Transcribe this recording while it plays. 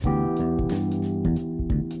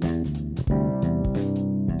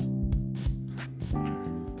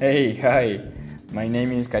Hey, hi. My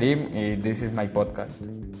name is Karim. This is my podcast.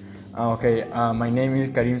 My name is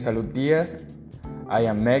Karim Salud Diaz. I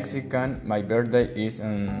am Mexican. My birthday is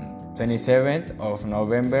on 27th of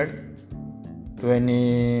November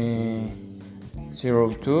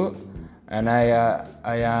 2002, and I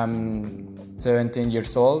am 17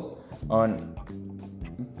 years old. On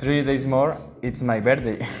 3 days more, it's my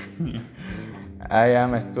birthday. I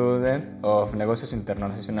am a student of Negocios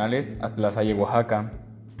Internacionales at La Salle, Oaxaca.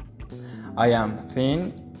 I am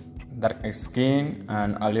thin, dark skin,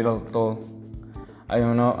 and a little tall. I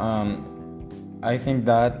don't know. I think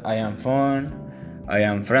that I am fun, I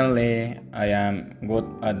am friendly, I am good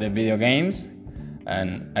at the video games,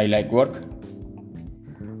 and I like work.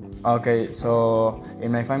 Okay, so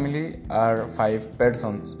in my family are 5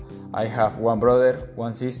 persons. I have one brother,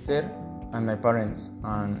 one sister, and my parents,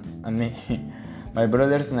 and me. My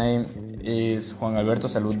brother's name is Juan Alberto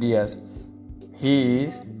Salud Diaz. He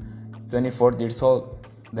is 24 years old.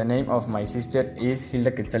 The name of my sister is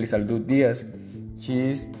Hilda Quetzali Salud Diaz.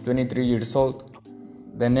 She is 23 years old.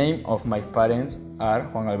 The name of my parents are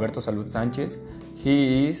Juan Alberto Salud Sanchez.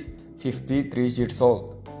 He is 53 years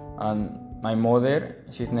old. And my mother,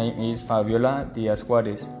 his name is Fabiola Diaz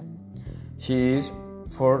Juarez. She is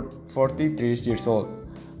 43 years old.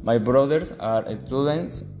 My brothers are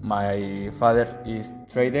students. My father is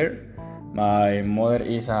trader. My mother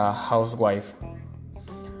is a housewife.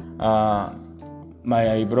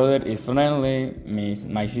 My brother is friendly.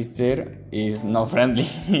 My sister is not friendly.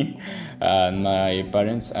 And my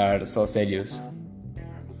parents are so serious.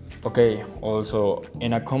 Okay, also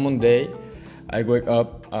in a common day, I wake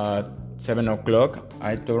up at 7 o'clock.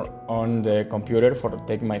 I turn on the computer for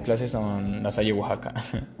take my classes on La Salle, Oaxaca.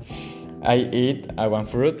 I eat one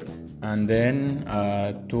fruit, and then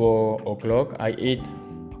at 2 o'clock I eat,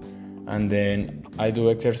 and then I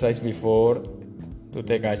do exercise before to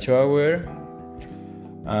take a shower,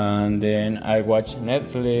 and then I watch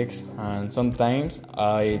Netflix, and sometimes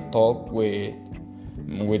I talk with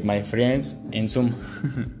my friends in Zoom.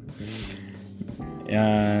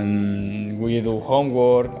 And we do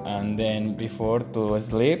homework, and then before to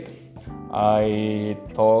sleep I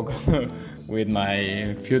talk with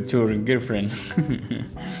my future girlfriend.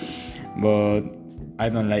 But I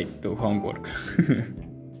don't like to homework.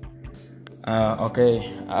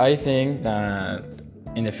 I think that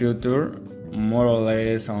in the future, more or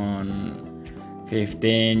less on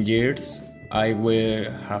 15 years, I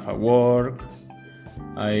will have a work,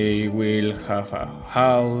 I will have a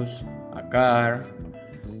house, a car,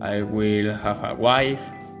 I will have a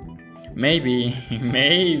wife, maybe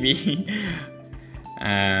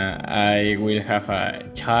I will have a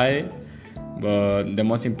child, but the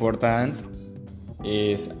most important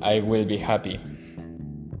is I will be happy.